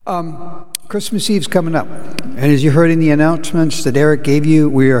Christmas Eve's coming up. And as you heard in the announcements that Eric gave you,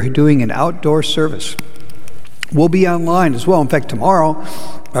 we are doing an outdoor service. We'll be online as well. In fact, tomorrow,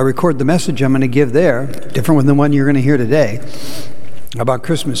 I record the message I'm going to give there, different than the one you're going to hear today, about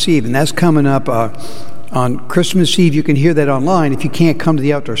Christmas Eve. And that's coming up on Christmas Eve. You can hear that online if you can't come to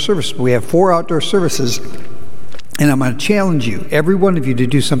the outdoor service. We have 4 outdoor services, and I'm going to challenge you, every one of you, to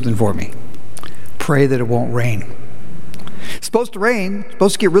do something for me. Pray that it won't rain. It's supposed to rain. It's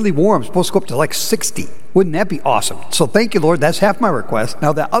supposed to get really warm. It's supposed to go up to like 60. Wouldn't that be awesome? So thank you, Lord. That's half my request.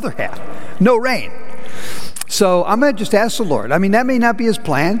 Now the other half, no rain. So I'm going to just ask the Lord. I mean, that may not be his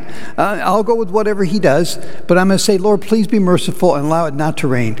plan. I'll go with whatever he does. But I'm going to say, Lord, please be merciful and allow it not to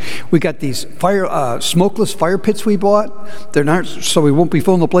rain. We got these smokeless fire pits we bought. They're not, so we won't be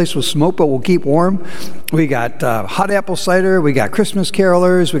filling the place with smoke, but we'll keep warm. We got hot apple cider. We got Christmas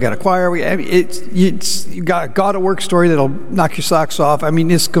carolers. We got a choir. You got a God at Work story that'll knock your socks off. I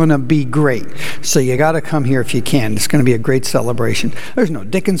mean, it's going to be great. So you got to come here if you can. It's going to be a great celebration. There's no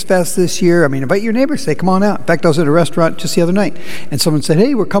Dickens Fest this year. I mean, invite your neighbors. Say, come on out. In fact, I was at a restaurant just the other night, and someone said,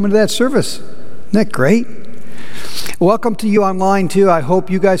 hey, we're coming to that service. Isn't that great? Welcome to you online, too. I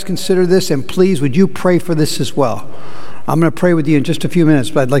hope you guys consider this, and please, would you pray for this as well? I'm going to pray with you in just a few minutes,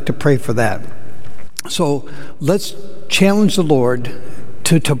 but I'd like to pray for that. So let's challenge the Lord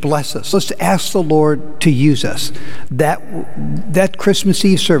to bless us. Let's ask the Lord to use us. That Christmas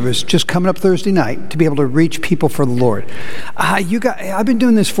Eve service just coming up Thursday night to be able to reach people for the Lord. I've been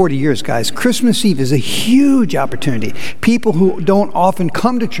doing this 40 years, guys. Christmas Eve is a huge opportunity. People who don't often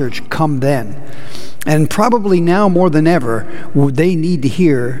come to church come then. And probably now more than ever, they need to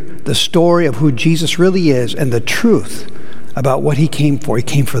hear the story of who Jesus really is and the truth about what he came for. He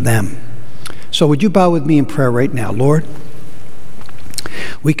came for them. So would you bow with me in prayer right now? Lord,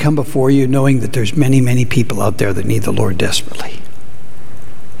 we come before you knowing that there's many, many people out there that need the Lord desperately.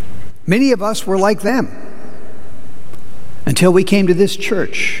 Many of us were like them until we came to this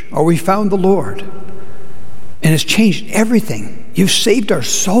church or we found the Lord. And it's changed everything. You've saved our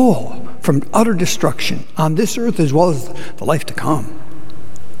soul from utter destruction on this earth as well as the life to come.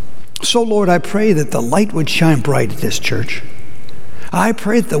 So, Lord, I pray that the light would shine bright at this church. I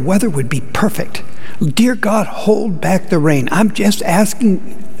pray that the weather would be perfect. Dear God, hold back the rain. I'm just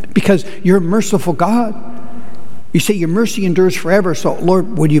asking because you're a merciful God. You say your mercy endures forever. So,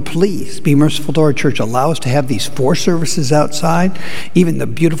 Lord, would you please be merciful to our church? Allow us to have these 4 services outside, even the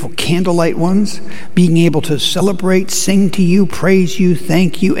beautiful candlelight ones, being able to celebrate, sing to you, praise you,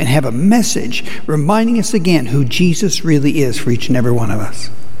 thank you, and have a message reminding us again who Jesus really is for each and every one of us.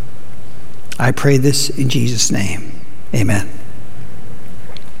 I pray this in Jesus' name. Amen.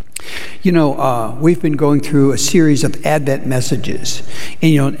 You know, we've been going through a series of Advent messages.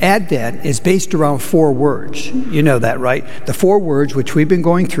 And, an Advent is based around 4 words. You know that, right? The 4 words which we've been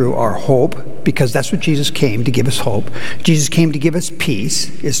going through are hope, because that's what Jesus came to give us hope. Jesus came to give us peace,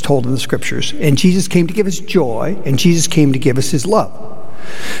 is told in the scriptures. And Jesus came to give us joy, and Jesus came to give us his love.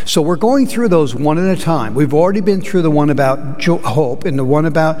 So we're going through those one at a time. We've already been through the one about hope and the one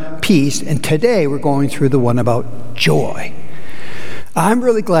about peace, and today we're going through the one about joy. I'm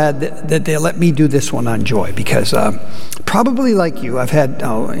really glad that they let me do this one on joy because probably like you, I've had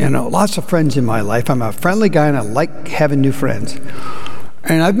lots of friends in my life. I'm a friendly guy and I like having new friends.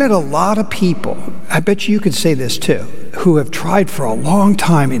 And I've met a lot of people, I bet you could say this too, who have tried for a long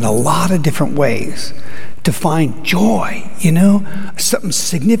time in a lot of different ways to find joy, something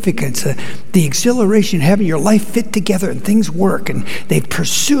significant, the exhilaration of having your life fit together and things work. And they've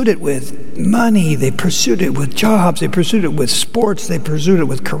pursued it with money, they pursued it with jobs, they pursued it with sports, they pursued it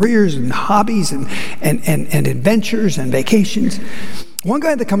with careers and hobbies and adventures and vacations. One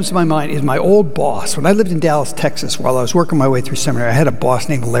guy that comes to my mind is my old boss. When I lived in Dallas, Texas, while I was working my way through seminary, I had a boss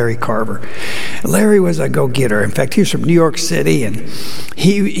named Larry Carver. Larry was a go-getter. In fact, he was from New York City, and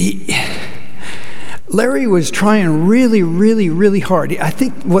Larry was trying really, really, really hard. I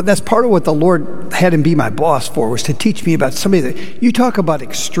think that's part of what the Lord had him be my boss for, was to teach me about somebody that, you talk about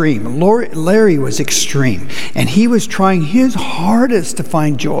extreme. Larry was extreme, and he was trying his hardest to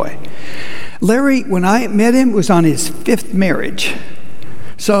find joy. Larry, when I met him, was on his 5th marriage.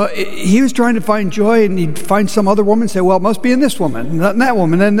 So he was trying to find joy, and he'd find some other woman and say, well, it must be in this woman, not in that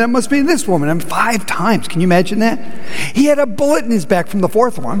woman, and that must be in this woman. 5 times. Can you imagine that? He had a bullet in his back from the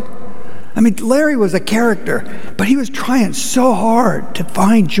 4th one. I mean, Larry was a character, but he was trying so hard to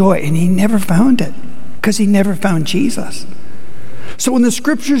find joy, and he never found it because he never found Jesus. So when the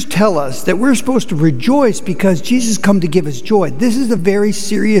scriptures tell us that we're supposed to rejoice because Jesus come to give us joy, this is a very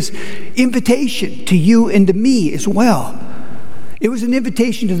serious invitation to you and to me as well. It was an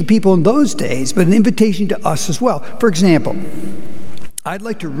invitation to the people in those days, but an invitation to us as well. For example, I'd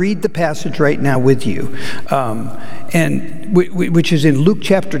like to read the passage right now with you, which is in Luke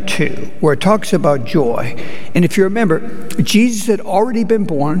chapter 2, where it talks about joy. And if you remember, Jesus had already been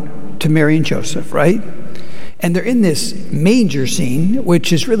born to Mary and Joseph, right? And they're in this manger scene,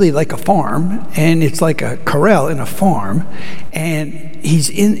 which is really like a farm, and it's like a corral in a farm. And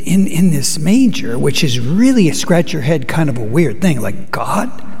he's in this manger, which is really a scratch your head kind of a weird thing. Like, God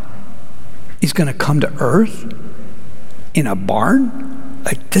is going to come to earth in a barn?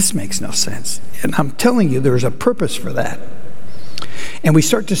 Like, this makes no sense. And I'm telling you, there's a purpose for that. And we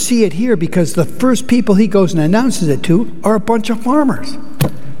start to see it here because the first people he goes and announces it to are a bunch of farmers.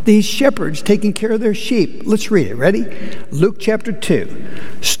 These shepherds taking care of their sheep. Let's read it. Ready? Luke chapter 2,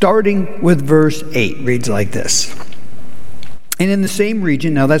 starting with verse 8, reads like this. And in the same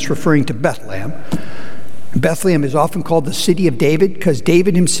region, now that's referring to Bethlehem. Bethlehem is often called the city of David because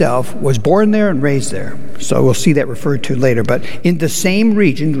David himself was born there and raised there. So we'll see that referred to later. But in the same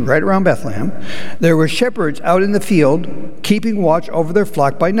region, right around Bethlehem, there were shepherds out in the field keeping watch over their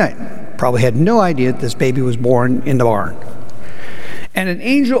flock by night. Probably had no idea that this baby was born in the barn. And an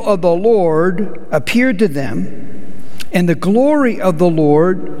angel of the Lord appeared to them, and the glory of the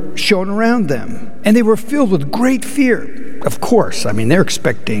Lord shone around them. And they were filled with great fear. Of course, I mean, they're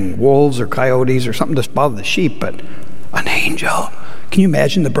expecting wolves or coyotes or something to bother the sheep, but an angel. Can you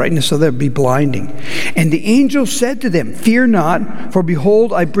imagine the brightness of that? Would be blinding. And the angel said to them, "Fear not, for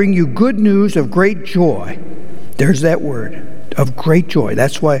behold, I bring you good news of great joy." There's that word, of great joy.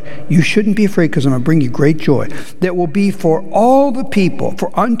 That's why you shouldn't be afraid, because I'm going to bring you great joy. That will be for all the people.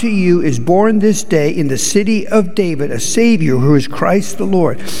 For unto you is born this day in the city of David a Savior, who is Christ the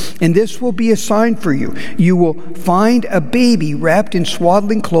Lord. And this will be a sign for you. You will find a baby wrapped in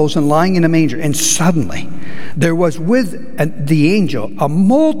swaddling clothes and lying in a manger. And suddenly there was with the angel a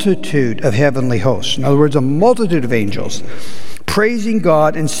multitude of heavenly hosts. In other words, a multitude of angels, praising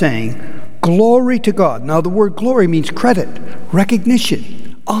God and saying, "Glory to God." Now the word glory means credit,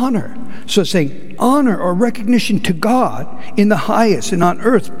 recognition, honor. So it's saying honor or recognition to God in the highest, and on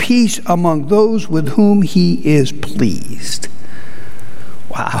earth peace among those with whom he is pleased.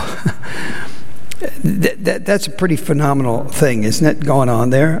 Wow. That's a pretty phenomenal thing, isn't it, going on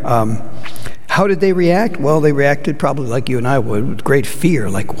there? How did they react? Well, they reacted probably like you and I would, with great fear.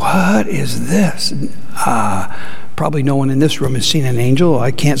 Like, what is this? Probably no one in this room has seen an angel.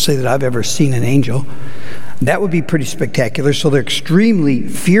 I can't say that I've ever seen an angel. That would be pretty spectacular. So they're extremely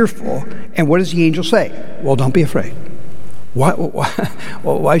fearful. And what does the angel say? Well, don't be afraid.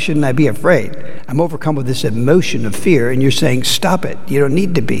 Why shouldn't I be afraid? I'm overcome with this emotion of fear, and you're saying, stop it. You don't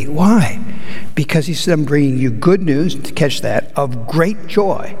need to be. Why? Because he said, I'm bringing you good news, to catch that, of great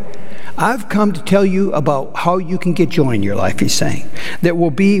joy. I've come to tell you about how you can get joy in your life, he's saying. That will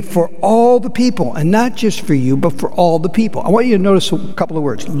be for all the people, and not just for you, but for all the people. I want you to notice a couple of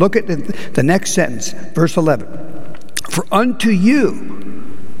words. Look at the next sentence, verse 11. For unto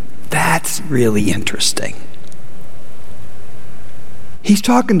you, that's really interesting. He's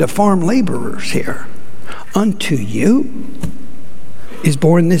talking to farm laborers here. Unto you is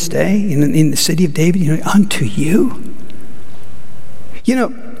born this day in the city of David. Unto you.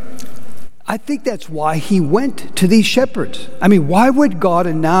 I think that's why he went to these shepherds. I mean, why would God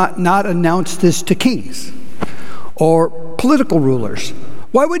not announce this to kings or political rulers?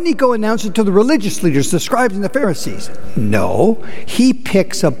 Why wouldn't he go announce it to the religious leaders, the scribes and the Pharisees? No, he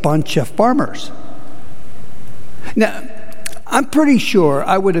picks a bunch of farmers. Now, I'm pretty sure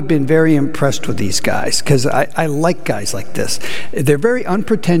I would have been very impressed with these guys, because I like guys like this. They're very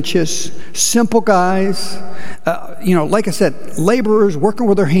unpretentious, simple guys. Like I said, laborers, working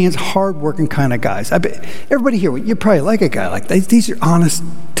with their hands, hard-working kind of guys. I bet everybody here, you probably like a guy like that. These are honest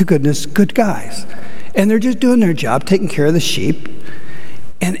to goodness, good guys. And they're just doing their job, taking care of the sheep.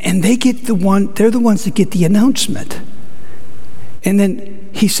 And they're the ones that get the announcement. And then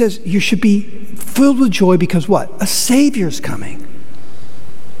he says, you should be filled with joy because what? A Savior's coming.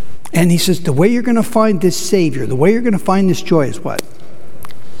 And he says, the way you're going to find this Savior, the way you're going to find this joy is what?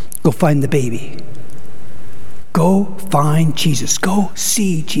 Go find the baby. Go find Jesus. Go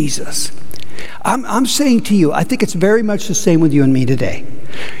see Jesus. I'm saying to you, I think it's very much the same with you and me today.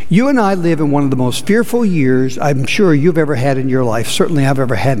 You and I live in one of the most fearful years I'm sure you've ever had in your life, certainly I've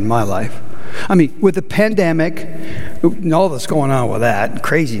ever had in my life. I mean, with the pandemic, and all that's going on with that,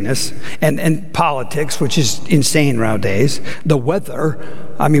 craziness, and politics, which is insane nowadays, the weather,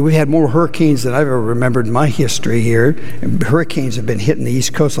 I mean, we had more hurricanes than I've ever remembered in my history here. Hurricanes have been hitting the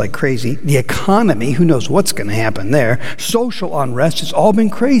East Coast like crazy. The economy, who knows what's going to happen there. Social unrest, it's all been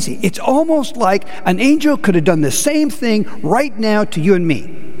crazy. It's almost like an angel could have done the same thing right now to you and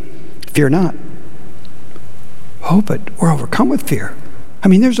me. Fear not. Oh, but we're overcome with fear. I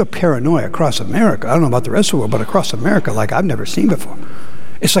mean, there's a paranoia across America. I don't know about the rest of the world, but across America like I've never seen before.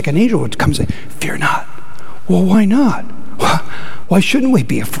 It's like an angel would come and say, fear not. Well, why not? Why shouldn't we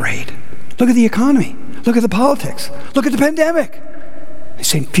be afraid? Look at the economy. Look at the politics. Look at the pandemic. He's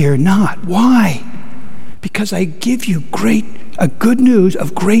saying, fear not. Why? Because I give you a good news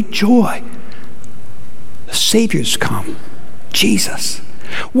of great joy. The Savior's come. Jesus.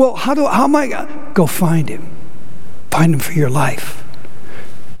 Well, how am I? Go find him. Find him for your life.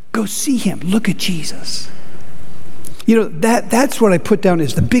 Go see him. Look at Jesus. You know, that's what I put down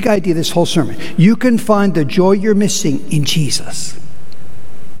as the big idea of this whole sermon. You can find the joy you're missing in Jesus.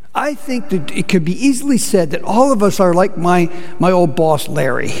 I think that it could be easily said that all of us are like my old boss,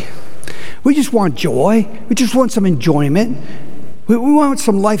 Larry. We just want joy. We just want some enjoyment. We want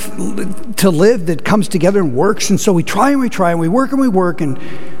some life to live that comes together and works. And so we try and we try and we work and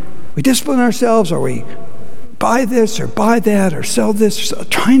we discipline ourselves, or we buy this or buy that or sell this,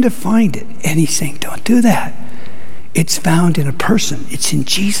 trying to find it. And he's saying, don't do that. It's found in a person. It's in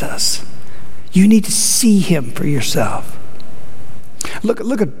Jesus. You need to see him for yourself.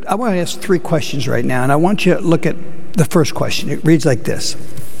 Look at, I want to ask 3 questions right now, and I want you to look at the first question. It reads like this.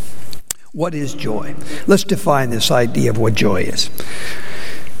 What is joy? Let's define this idea of what joy is.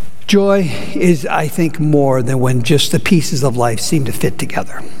 Joy is, I think, more than when just the pieces of life seem to fit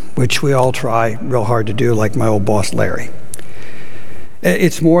together, which we all try real hard to do, like my old boss, Larry.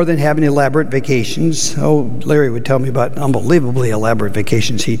 It's more than having elaborate vacations. Oh, Larry would tell me about unbelievably elaborate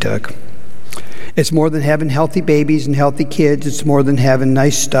vacations he took. It's more than having healthy babies and healthy kids. It's more than having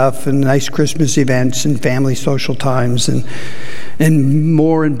nice stuff and nice Christmas events and family social times and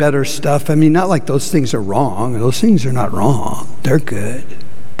more and better stuff. I mean, not like those things are wrong. Those things are not wrong. They're good,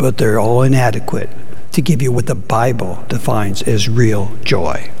 but they're all inadequate to give you what the Bible defines as real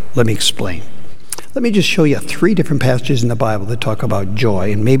joy. Let me explain. Let me just show you 3 different passages in the Bible that talk about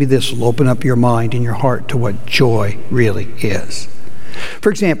joy, and maybe this will open up your mind and your heart to what joy really is. For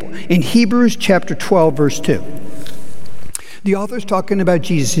example, in Hebrews chapter 12, verse 2, the author's talking about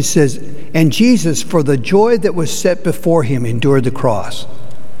Jesus. He says, and Jesus, for the joy that was set before him, endured the cross.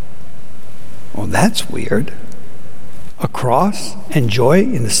 Well, that's weird. A cross and joy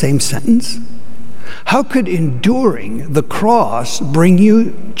in the same sentence? How could enduring the cross bring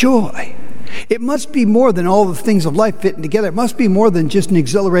you joy? It must be more than all the things of life fitting together. It must be more than just an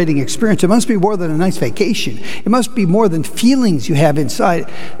exhilarating experience. It must be more than a nice vacation. It must be more than feelings you have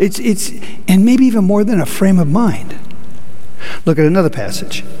inside. It's and maybe even more than a frame of mind. Look at another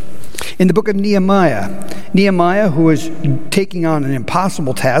passage. In the book of Nehemiah, who is taking on an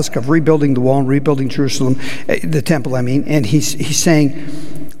impossible task of rebuilding the wall and rebuilding Jerusalem, the temple, and he's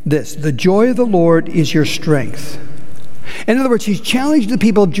saying this, the joy of the Lord is your strength. In other words, he's challenged the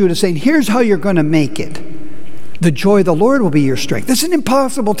people of Judah, saying, here's how you're going to make it. The joy of the Lord will be your strength. This is an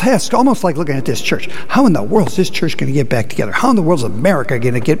impossible task, almost like looking at this church. How in the world is this church going to get back together? How in the world is America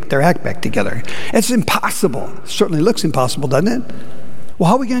going to get their act back together? It's impossible. It certainly looks impossible, doesn't it? Well,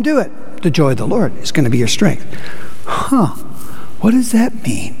 how are we going to do it? The joy of the Lord is going to be your strength. What does that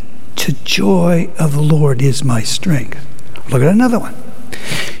mean? The joy of the Lord is my strength. Look at another one.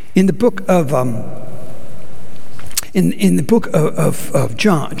 In the book of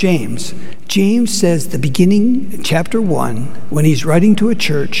James says the beginning, chapter 1, when he's writing to a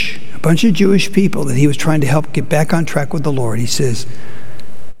church, a bunch of Jewish people that he was trying to help get back on track with the Lord, he says,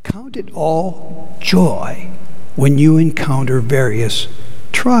 count it all joy when you encounter various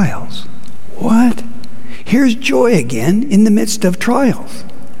trials. What? Here's joy again in the midst of trials.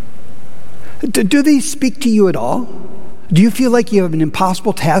 Do these speak to you at all? Do you feel like you have an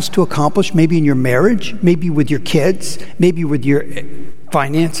impossible task to accomplish, maybe in your marriage, maybe with your kids, maybe with your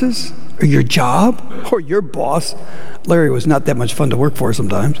finances, or your job, or your boss? Larry was not that much fun to work for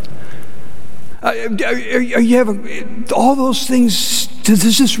sometimes. Are you having all those things? Does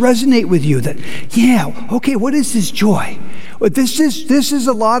this resonate with you? That, yeah, okay, what is this joy? This is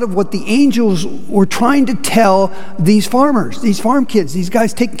a lot of what the angels were trying to tell these farmers, these farm kids, these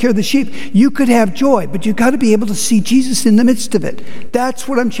guys taking care of the sheep. You could have joy, but you've got to be able to see Jesus in the midst of it. That's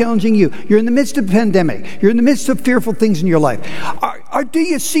what I'm challenging you. You're in the midst of a pandemic. You're in the midst of fearful things in your life. Do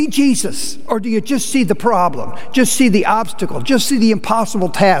you see Jesus, or do you just see the problem? Just see the obstacle? Just see the impossible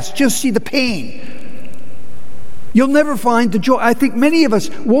task? Just see the pain? You'll never find the joy. I think many of us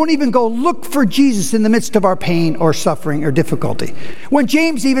won't even go look for Jesus in the midst of our pain or suffering or difficulty. When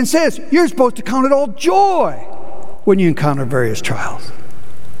James even says, you're supposed to count it all joy when you encounter various trials.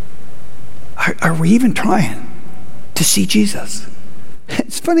 Are we even trying to see Jesus?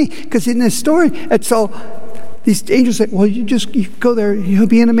 It's funny, because in this story, it's all, these angels say, well, you go there, he'll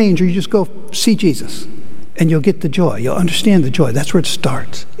be in a manger, you just go see Jesus. and you'll get the joy. You'll understand the joy. That's where it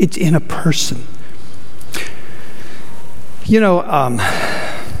starts. It's in a person.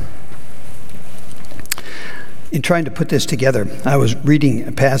 In trying to put this together, I was reading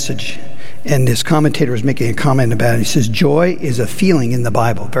a passage, and this commentator was making a comment about it. He says, joy is a feeling in the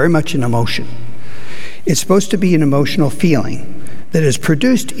Bible, very much an emotion. It's supposed to be an emotional feeling that is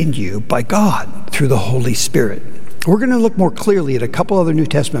produced in you by God through the Holy Spirit. We're going to look more clearly at a couple other New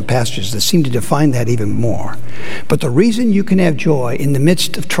Testament passages that seem to define that even more. But the reason you can have joy in the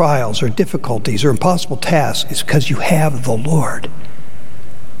midst of trials or difficulties or impossible tasks is because you have the Lord.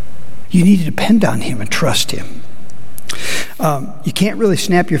 You need to depend on Him and trust Him. You can't really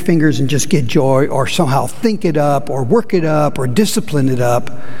snap your fingers and just get joy or somehow think it up or work it up or discipline it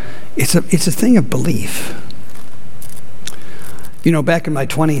up. It's a thing of belief. Back in my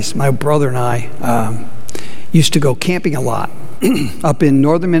 20s, my brother and I used to go camping a lot up in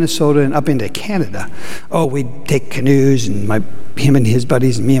northern Minnesota and up into Canada. We'd take canoes, and him and his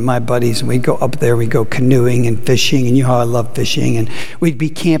buddies and me and my buddies, and we'd go up there, we'd go canoeing and fishing, and you know how I love fishing, and we'd be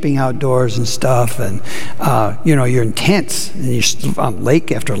camping outdoors and stuff, and you're in tents, and you're on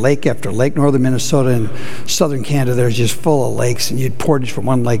lake after lake after lake. Northern Minnesota and southern Canada, there's just full of lakes, and you'd portage from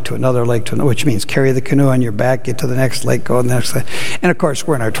one lake to another, which means carry the canoe on your back, get to the next lake, go to the next lake. And of course,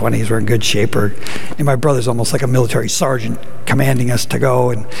 we're in our 20s, we're in good shape, and my brother's almost like a military sergeant commanding us to go,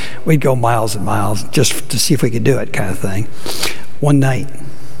 and we'd go miles and miles just to see if we could do it, kind of thing. One night,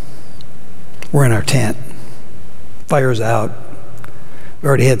 we're in our tent, fire's out, we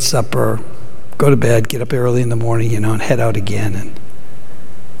already had supper, go to bed, get up early in the morning, and head out again. And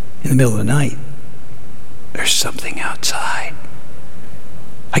in the middle of the night, there's something outside.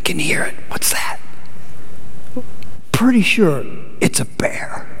 I can hear it. What's that? Pretty sure it's a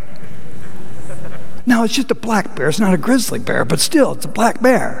bear. Now, it's just a black bear. It's not a grizzly bear, but still, it's a black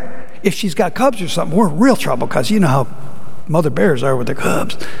bear. If she's got cubs or something, we're in real trouble, because you know how mother bears are with their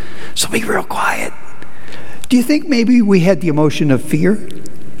cubs. So be real quiet. Do you think maybe we had the emotion of fear?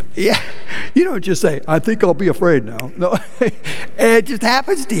 Yeah. You don't just say, I think I'll be afraid now. No. It just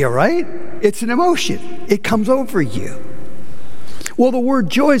happens to you, right? It's an emotion. It comes over you. Well, the word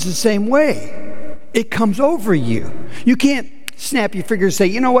joy is the same way. It comes over you. You can't snap your fingers and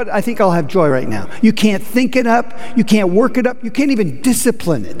say, you know what, I think I'll have joy right now. You can't think it up. You can't work it up. You can't even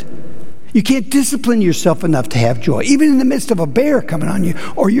discipline it. You can't discipline yourself enough to have joy, even in the midst of a bear coming on you,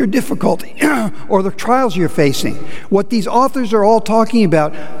 or your difficulty, or the trials you're facing. What these authors are all talking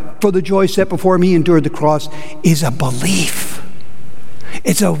about, for the joy set before me endured the cross, is a belief.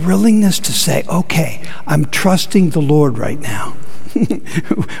 It's a willingness to say, okay, I'm trusting the Lord right now.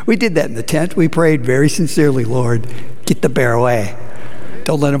 We did that in the tent. We prayed very sincerely, Lord, get the bear away.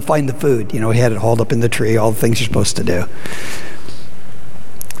 Don't let him find the food. We had it hauled up in the tree, all the things you're supposed to do.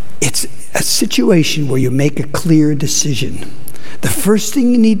 It's a situation where you make a clear decision. The first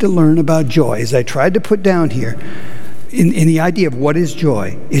thing you need to learn about joy, as I tried to put down here, in the idea of what is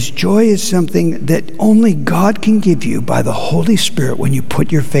joy is something that only God can give you by the Holy Spirit when you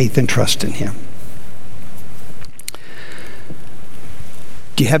put your faith and trust in Him.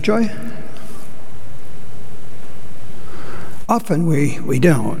 Do you have joy? Often we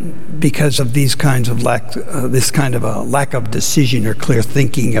don't, because of these kinds of this kind of a lack of decision or clear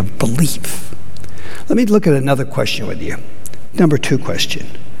thinking of belief. Let me look at another question with you. Number 2 question.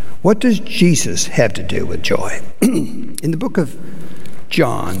 What does Jesus have to do with joy? In the book of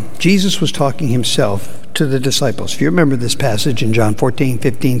John, Jesus was talking himself to the disciples. If you remember this passage in John 14,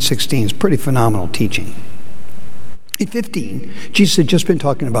 15, 16, it's pretty phenomenal teaching. In 15, Jesus had just been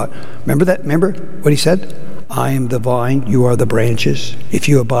talking about, remember what he said? I am the vine, you are the branches. If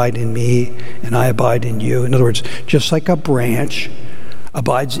you abide in me and I abide in you. In other words, just like a branch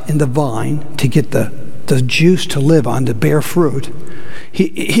abides in the vine to get the juice to live on, to bear fruit,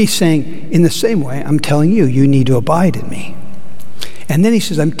 he's saying, in the same way, I'm telling you, you need to abide in me. And then he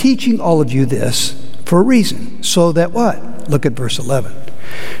says, I'm teaching all of you this for a reason. So that what? Look at verse 11.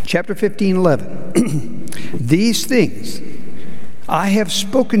 Chapter 15, 11. These things I have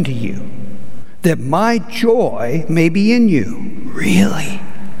spoken to you, that my joy may be in you. Really?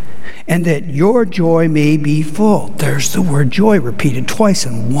 And that your joy may be full. There's the word joy repeated twice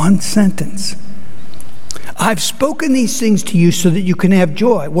in one sentence. I've spoken these things to you so that you can have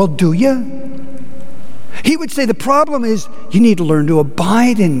joy. Well, do you? He would say the problem is you need to learn to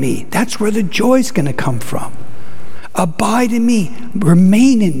abide in me. That's where the joy's going to come from. Abide in me,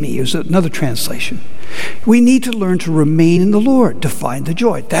 remain in me is another translation. We need to learn to remain in the Lord to find the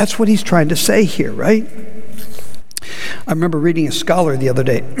joy. That's what he's trying to say here, right? I remember reading a scholar the other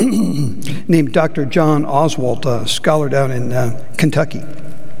day named Dr. John Oswalt, a scholar down in Kentucky.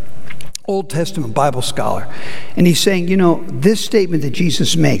 Old Testament Bible scholar. And he's saying, this statement that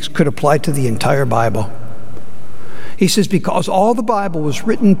Jesus makes could apply to the entire Bible. He says, because all the Bible was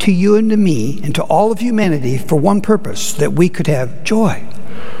written to you and to me and to all of humanity for one purpose, that we could have joy.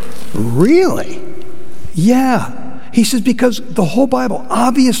 Really? Yeah. He says, because the whole Bible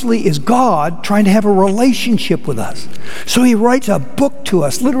obviously is God trying to have a relationship with us. So he writes a book to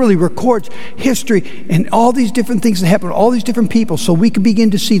us, literally records history and all these different things that happen to all these different people, so we can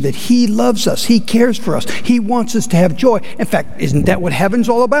begin to see that he loves us, he cares for us, he wants us to have joy. In fact, isn't that what heaven's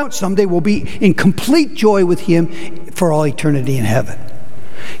all about? Someday we'll be in complete joy with him for all eternity in heaven.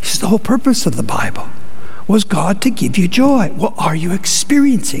 He says, the whole purpose of the Bible was God to give you joy. Well, are you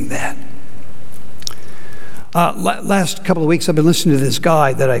experiencing that? Last couple of weeks, I've been listening to this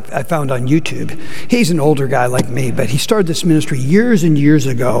guy that I found on YouTube. He's an older guy like me, but he started this ministry years and years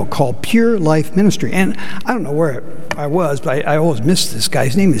ago called Pure Life Ministry. And I don't know where I was, but I always miss this guy.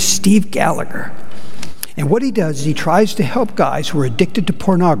 His name is Steve Gallagher. And what he does is he tries to help guys who are addicted to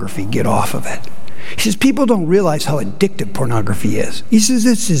pornography get off of it. He says people don't realize how addictive pornography is. He says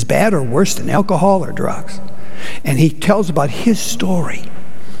it's as bad or worse than alcohol or drugs. And he tells about his story.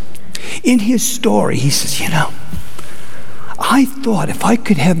 In his story, he says, I thought if I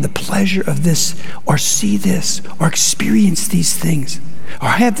could have the pleasure of this or see this or experience these things or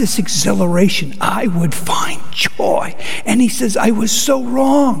have this exhilaration, I would find joy. And he says, I was so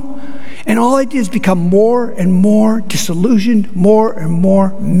wrong. And all I did is become more and more disillusioned, more and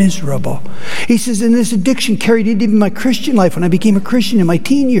more miserable. He says, and this addiction carried into my Christian life. When I became a Christian in my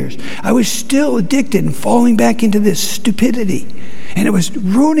teen years, I was still addicted and falling back into this stupidity. And it was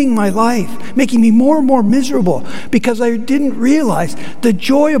ruining my life, making me more and more miserable because I didn't realize the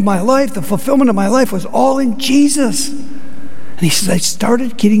joy of my life, the fulfillment of my life was all in Jesus. And he says, I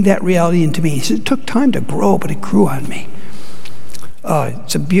started getting that reality into me. He says, it took time to grow, but it grew on me.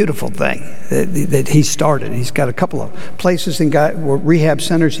 It's a beautiful thing that he started. He's got a couple of places and rehab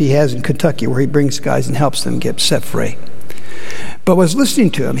centers he has in Kentucky where he brings guys and helps them get set free. But when I was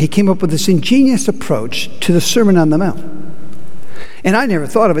listening to him, he came up with this ingenious approach to the Sermon on the Mount. And I never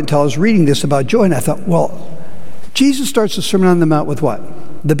thought of it until I was reading this about joy, and I thought, well, Jesus starts the Sermon on the Mount with what?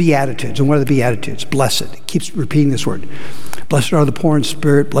 The Beatitudes. And what are the Beatitudes? Blessed. He keeps repeating this word. Blessed are the poor in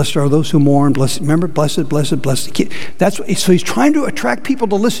spirit. Blessed are those who mourn. Blessed. Remember, blessed, blessed, blessed. So he's trying to attract people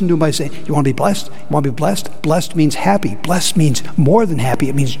to listen to him by saying, you want to be blessed? You want to be blessed? Blessed means happy. Blessed means more than happy.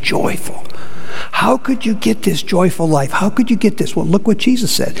 It means joyful. How could you get this joyful life? How could you get this? Well, look what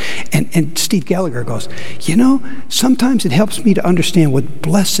Jesus said. And Steve Gallagher goes, sometimes it helps me to understand what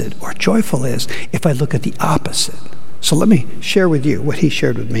blessed or joyful is if I look at the opposite. So let me share with you what he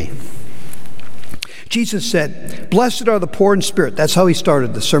shared with me. Jesus said, blessed are the poor in spirit. That's how he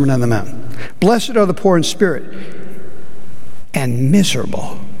started the Sermon on the Mount. Blessed are the poor in spirit, and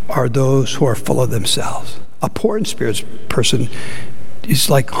miserable are those who are full of themselves. A poor in spirit person is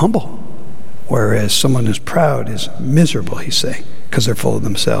like humble, whereas someone who's proud is miserable, he's saying, because they're full of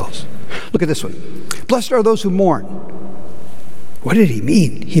themselves. Look at this one. Blessed are those who mourn. What did he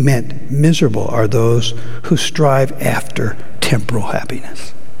mean? He meant miserable are those who strive after temporal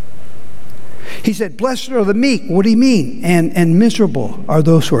happiness. He said, blessed are the meek. What do he mean? And miserable are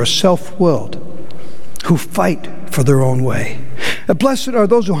those who are self-willed, who fight for their own way. Blessed are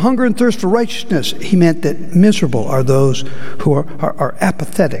those who hunger and thirst for righteousness. He meant that miserable are those who are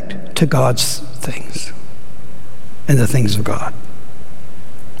apathetic to God's things and the things of God.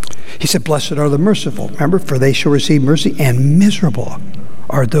 He said, blessed are the merciful. Remember, for they shall receive mercy. And miserable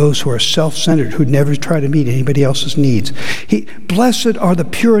are those who are self-centered, who never try to meet anybody else's needs. Blessed are the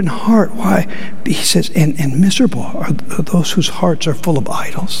pure in heart. Why? He says, and miserable are those whose hearts are full of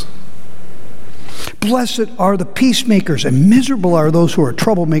idols. Blessed are the peacemakers, and miserable are those who are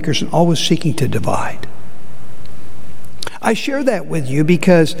troublemakers and always seeking to divide. I share that with you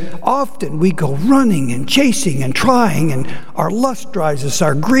because often we go running and chasing and trying, and our lust drives us,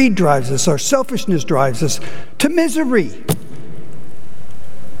 our greed drives us, our selfishness drives us to misery.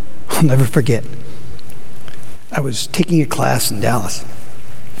 I'll never forget. I was taking a class in Dallas.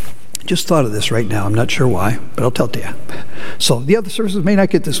 Just thought of this right now. I'm not sure why, but I'll tell it to you. So the other services may not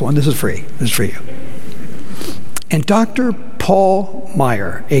get this one. This is free. This is for you. And Dr. Paul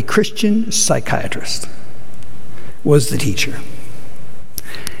Meyer, a Christian psychiatrist, was the teacher.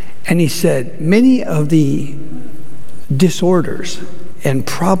 And he said, many of the disorders and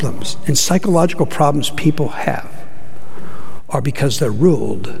problems and psychological problems people have are because they're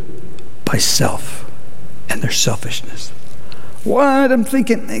ruled by self and their selfishness. What? I'm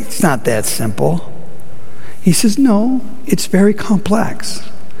thinking, it's not that simple. He says, no, it's very complex.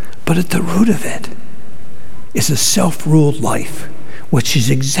 But at the root of it is a self-ruled life which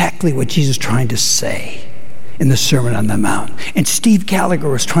is exactly what Jesus is trying to say in the Sermon on the Mount. And Steve Gallagher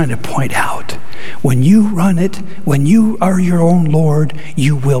was trying to point out, when you run it, when you are your own Lord,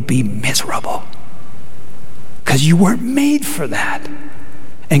 you will be miserable. Because you weren't made for that.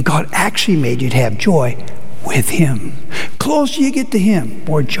 And God actually made you to have joy with Him. Closer you get to Him,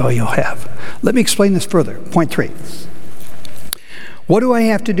 more joy you'll have. Let me explain this further. Point 3. What do I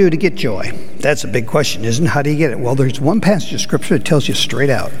have to do to get joy? That's a big question, isn't it? How do you get it? Well, there's one passage of Scripture that tells you straight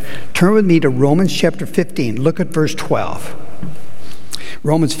out. Turn with me to Romans chapter 15. Look at verse 12.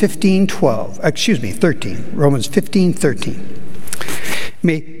 Romans 13. Romans 15:13.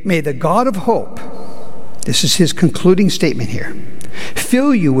 May the God of hope, this is his concluding statement here,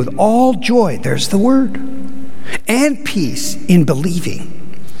 fill you with all joy, there's the word, and peace in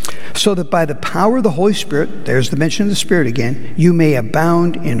believing, so that by the power of the Holy Spirit, there's the mention of the Spirit again, you may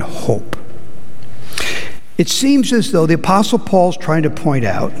abound in hope. It seems as though the Apostle Paul's trying to point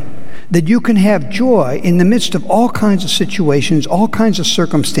out that you can have joy in the midst of all kinds of situations, all kinds of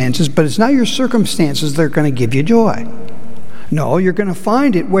circumstances, but it's not your circumstances that are going to give you joy. No, you're going to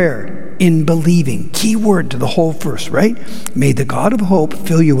find it where? In believing. Key word to the whole verse, right? May the God of hope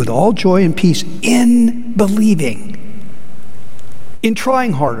fill you with all joy and peace in believing. In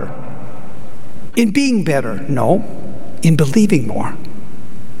trying harder. In being better. No, in believing more.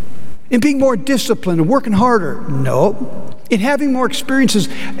 In being more disciplined and working harder. No. In having more experiences,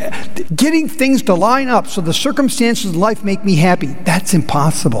 getting things to line up so the circumstances of life make me happy. That's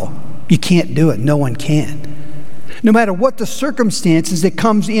impossible. You can't do it. No one can. No matter what the circumstances, it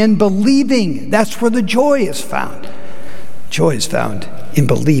comes in believing. That's where the joy is found. Joy is found in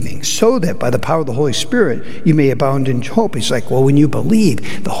believing, so that by the power of the Holy Spirit, you may abound in hope. He's like, well, when you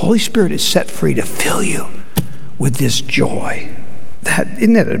believe, the Holy Spirit is set free to fill you with this joy.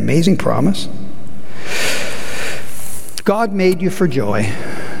 Isn't that an amazing promise? God made you for joy.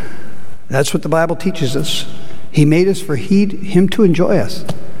 That's what the Bible teaches us. He made us for Him to enjoy us.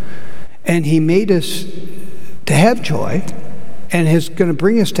 And He made us to have joy, and is going to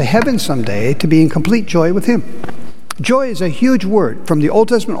bring us to heaven someday to be in complete joy with Him. Joy is a huge word from the Old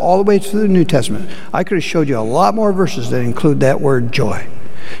Testament all the way to the New Testament. I could have showed you a lot more verses that include that word joy.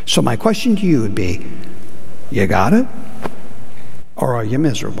 So my question to you would be, you got it? Or are you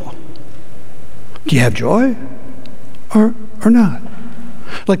miserable? Do you have joy? Or not?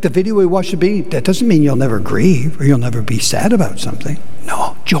 Like the video we watched, that doesn't mean you'll never grieve or you'll never be sad about something.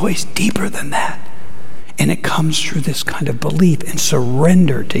 No, joy's deeper than that. And it comes through this kind of belief and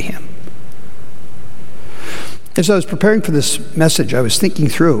surrender to Him. As I was preparing for this message, I was thinking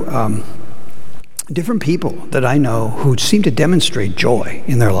through different people that I know who seem to demonstrate joy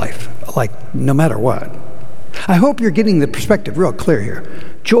in their life, like no matter what. I hope you're getting the perspective real clear here.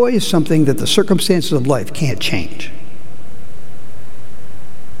 Joy is something that the circumstances of life can't change.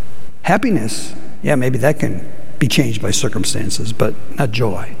 Happiness, yeah, maybe that can be changed by circumstances, but not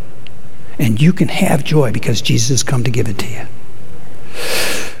joy. And you can have joy because Jesus has come to give it to you.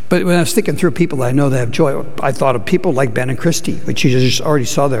 But when I was thinking through people I know that have joy, I thought of people like Ben and Christy, which you just already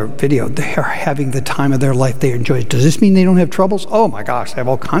saw their video. They are having the time of their life. They enjoy it. Does this mean they don't have troubles? Oh my gosh, they have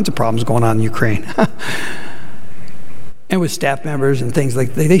all kinds of problems going on in Ukraine. And with staff members and things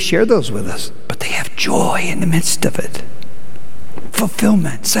like that, they share those with us. But they have joy in the midst of it.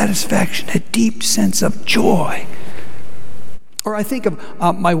 Fulfillment, satisfaction, a deep sense of joy. Or I think of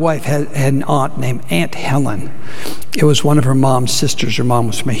my wife had an aunt named Aunt Helen. It was one of her mom's sisters. Her mom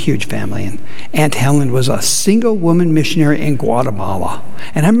was from a huge family. And Aunt Helen was a single woman missionary in Guatemala.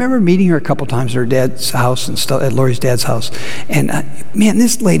 And I remember meeting her a couple times at her dad's house and stuff, at Lori's dad's house. And man,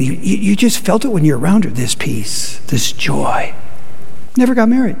 this lady, you just felt it when you're around her, this peace, this joy. Never got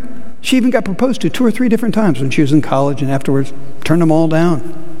married. She even got proposed to 2 or 3 different times when she was in college, and afterwards turned them all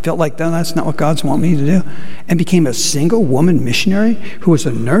down. Felt like, no, that's not what God's want me to do. And became a single woman missionary who was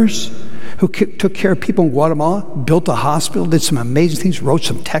a nurse, who took care of people in Guatemala, built a hospital, did some amazing things, wrote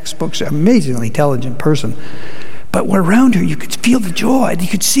some textbooks, an amazingly intelligent person. But when around her, you could feel the joy, you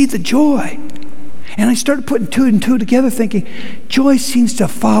could see the joy. And I started putting 2 and 2 together thinking, joy seems to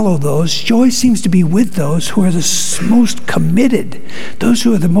follow those. Joy seems to be with those who are the most committed, those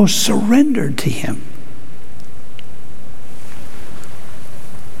who are the most surrendered to Him.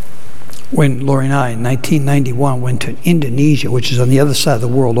 When Lori and I, in 1991, went to Indonesia, which is on the other side of the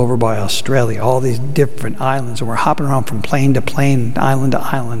world, over by Australia, all these different islands, and we're hopping around from plane to plane, island to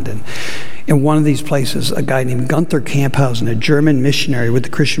island, and in one of these places, a guy named Gunther Camphausen, a German missionary with the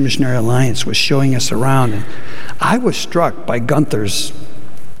Christian Missionary Alliance, was showing us around, and I was struck by Gunther's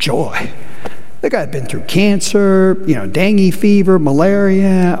joy. The guy had been through cancer, dengue fever,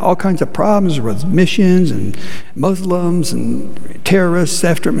 malaria, all kinds of problems with missions and Muslims and terrorists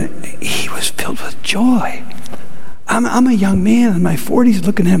after him. He was filled with joy. I'm a young man in my 40s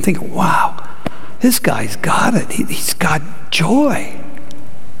looking at him thinking, wow, this guy's got it. He's got joy.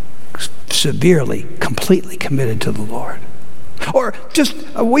 Severely, completely committed to the Lord. Or just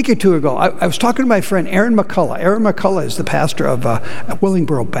a week or two ago, I was talking to my friend Aaron McCullough. Aaron McCullough is the pastor of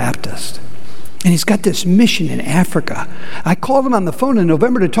Willingboro Baptist. And he's got this mission in Africa. I called him on the phone in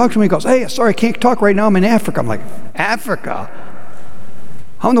November to talk to him. He goes, hey, sorry, I can't talk right now. I'm in Africa. I'm like, Africa?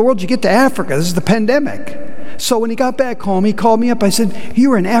 How in the world did you get to Africa? This is the pandemic. So when he got back home, he called me up. I said,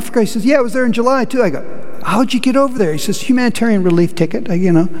 you were in Africa? He says, yeah, I was there in July too. I go, how'd you get over there? He says, humanitarian relief ticket,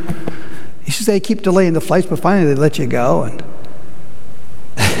 He says, they keep delaying the flights, but finally they let you go. And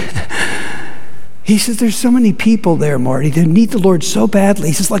he says, there's so many people there, Marty, that need the Lord so badly.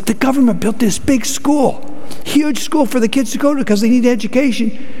 He says, like the government built this big school, huge school for the kids to go to because they need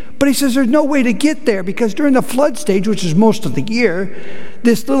education. But he says there's no way to get there because during the flood stage, which is most of the year,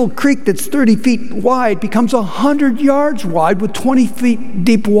 this little creek that's 30 feet wide becomes 100 yards wide with 20 feet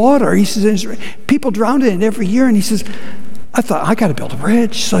deep water. He says, people drown in it every year. And he says, I thought, I got to build a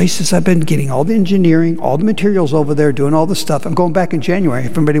bridge. So he says, I've been getting all the engineering, all the materials over there, doing all the stuff. I'm going back in January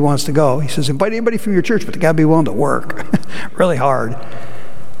if anybody wants to go. He says, invite anybody from your church, but they got to be willing to work really hard.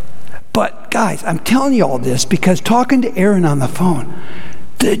 But guys, I'm telling you all this because talking to Aaron on the phone,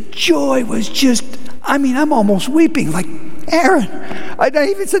 the joy was just, I'm almost weeping. Like, Aaron, I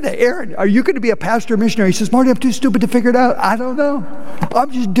even said to Aaron, are you going to be a pastor or missionary? He says, Marty, I'm too stupid to figure it out. I don't know.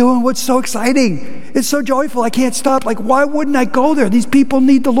 I'm just doing what's so exciting. It's so joyful. I can't stop. Like, why wouldn't I go there? These people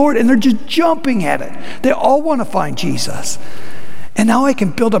need the Lord, and they're just jumping at it. They all want to find Jesus. And now I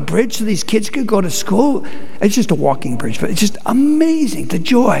can build a bridge so these kids could go to school. It's just a walking bridge, but it's just amazing, the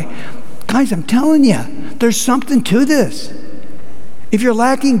joy. Guys, I'm telling you, there's something to this. If you're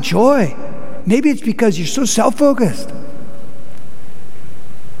lacking joy, maybe it's because you're so self-focused.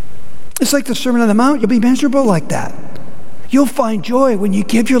 It's like the Sermon on the Mount. You'll be miserable like that. You'll find joy when you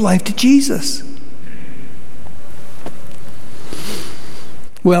give your life to Jesus.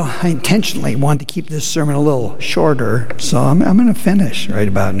 Well, I intentionally wanted to keep this sermon a little shorter, so I'm going to finish right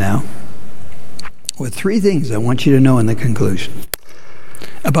about now with 3 things I want you to know in the conclusion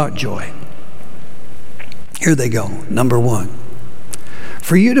about joy. Here they go. Number 1,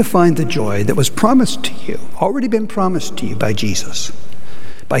 for you to find the joy that was promised to you, already been promised to you by Jesus,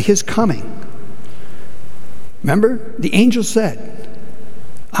 by his coming. Remember, the angel said,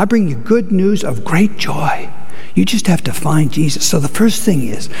 I bring you good news of great joy. You just have to find Jesus. So the first thing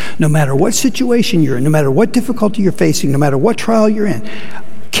is, no matter what situation you're in, no matter what difficulty you're facing, no matter what trial you're in,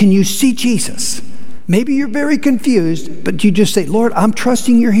 can you see Jesus? Maybe you're very confused, but you just say, Lord, I'm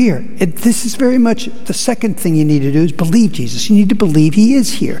trusting you're here. And this is very much the second thing you need to do is believe Jesus. You need to believe he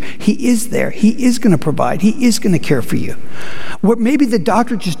is here. He is there. He is going to provide. He is going to care for you. Maybe the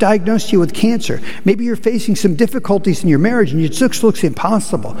doctor just diagnosed you with cancer. Maybe you're facing some difficulties in your marriage and it just looks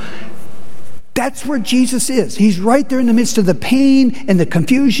impossible. That's where Jesus is. He's right there in the midst of the pain and the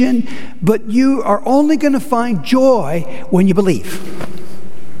confusion, but you are only going to find joy when you believe.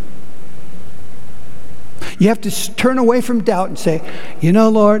 You have to turn away from doubt and say,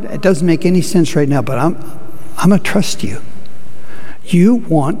 Lord, it doesn't make any sense right now, but I'm going to trust you. You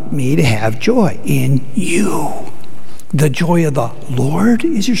want me to have joy in you. The joy of the Lord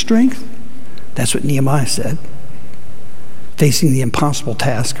is your strength. That's what Nehemiah said, facing the impossible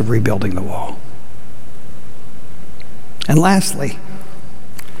task of rebuilding the wall. And lastly,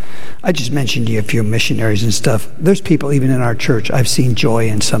 I just mentioned to you a few missionaries and stuff. There's people even in our church, I've seen joy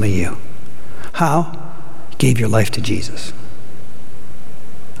in some of you. How? Gave your life to Jesus.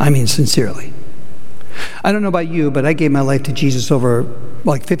 I mean, sincerely. I don't know about you, but I gave my life to Jesus over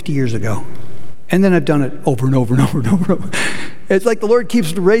like 50 years ago. And then I've done it over and over and over and over and over. It's like the Lord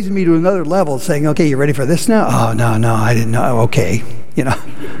keeps raising me to another level, saying, okay, you ready for this now? Oh, no, I didn't know. Okay,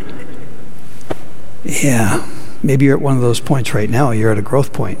 Yeah, maybe you're at one of those points right now. You're at a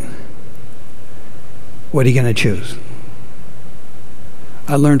growth point. What are you going to choose?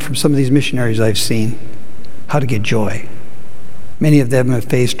 I learned from some of these missionaries I've seen how to get joy. Many of them have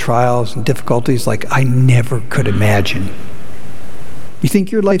faced trials and difficulties like I never could imagine. You think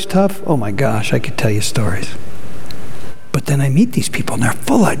your life's tough? Oh my gosh, I could tell you stories. But then I meet these people and they're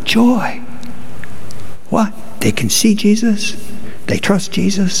full of joy. What? They can see Jesus, they trust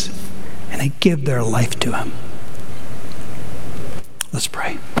Jesus, and they give their life to him. Let's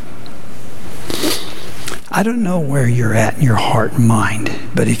pray. I don't know where you're at in your heart and mind,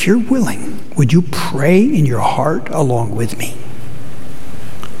 but if you're willing, would you pray in your heart along with me?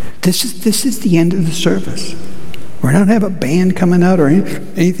 This is the end of the service. We're not going to have a band coming out or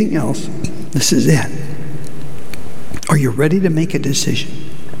anything else. This is it. Are you ready to make a decision?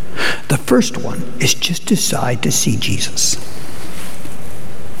 The first one is just decide to see Jesus.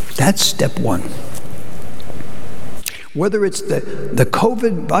 That's step one. Whether it's the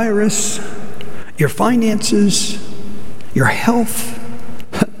COVID virus, your finances, your health,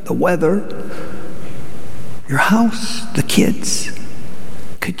 the weather, your house, the kids,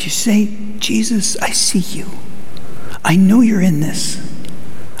 could you say, Jesus, I see you. I know you're in this.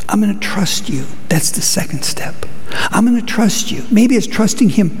 I'm going to trust you. That's the second step. I'm going to trust you. Maybe it's trusting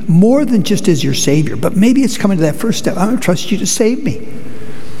him more than just as your Savior, but maybe it's coming to that first step. I'm going to trust you to save me.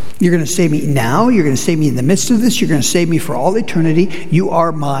 You're going to save me now. You're going to save me in the midst of this. You're going to save me for all eternity. You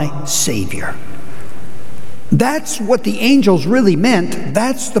are my Savior. That's what the angels really meant.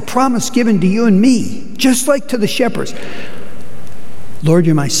 That's the promise given to you and me, just like to the shepherds. Lord,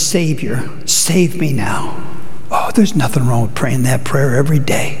 you're my Savior. Save me now. Oh, there's nothing wrong with praying that prayer every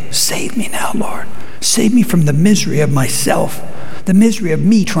day. Save me now, Lord. Save me from the misery of myself, the misery of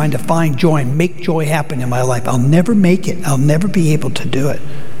me trying to find joy and make joy happen in my life. I'll never make it. I'll never be able to do it.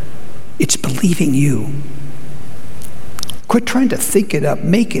 It's believing you. Quit trying to think it up,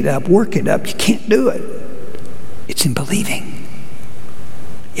 make it up, work it up. You can't do it. It's in believing.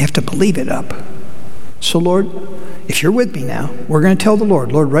 You have to believe it up. So, Lord, if you're with me now, we're going to tell the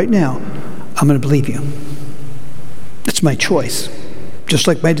Lord, Lord, right now, I'm going to believe you. It's my choice. Just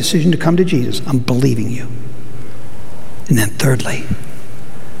like my decision to come to Jesus, I'm believing you. And then thirdly,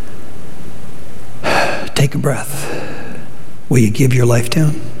 take a breath. Will you give your life to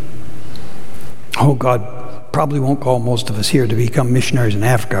him? Oh, God probably won't call most of us here to become missionaries in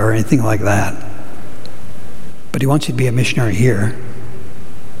Africa or anything like that. But he wants you to be a missionary here.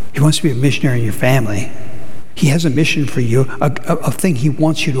 He wants to be a missionary in your family. He has a mission for you, a thing he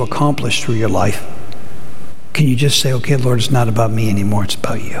wants you to accomplish through your life. Can you just say, okay, Lord, it's not about me anymore, it's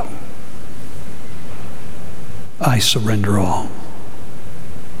about you. I surrender all.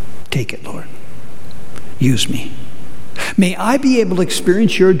 Take it, Lord. Use me. May I be able to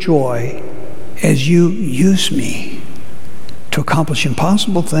experience your joy as you use me to accomplish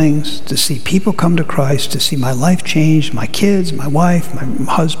impossible things, to see people come to Christ, to see my life change, my kids, my wife, my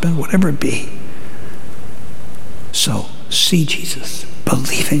husband, whatever it be. So, see Jesus,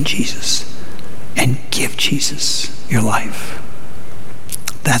 believe in Jesus, and give Jesus your life.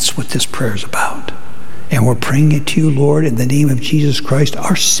 That's what this prayer is about. And we're praying it to you, Lord, in the name of Jesus Christ,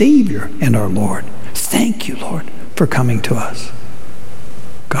 our Savior and our Lord. Thank you, Lord, for coming to us.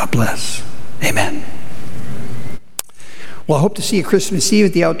 God bless. Amen. Well, I hope to see you Christmas Eve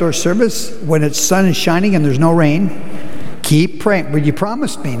at the outdoor service when the sun is shining and there's no rain. Keep praying. Well, you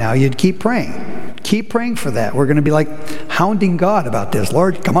promised me now you'd keep praying. Keep praying for that. We're going to be like hounding God about this.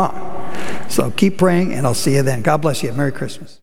 Lord, come on. So keep praying, and I'll see you then. God bless you. Merry Christmas.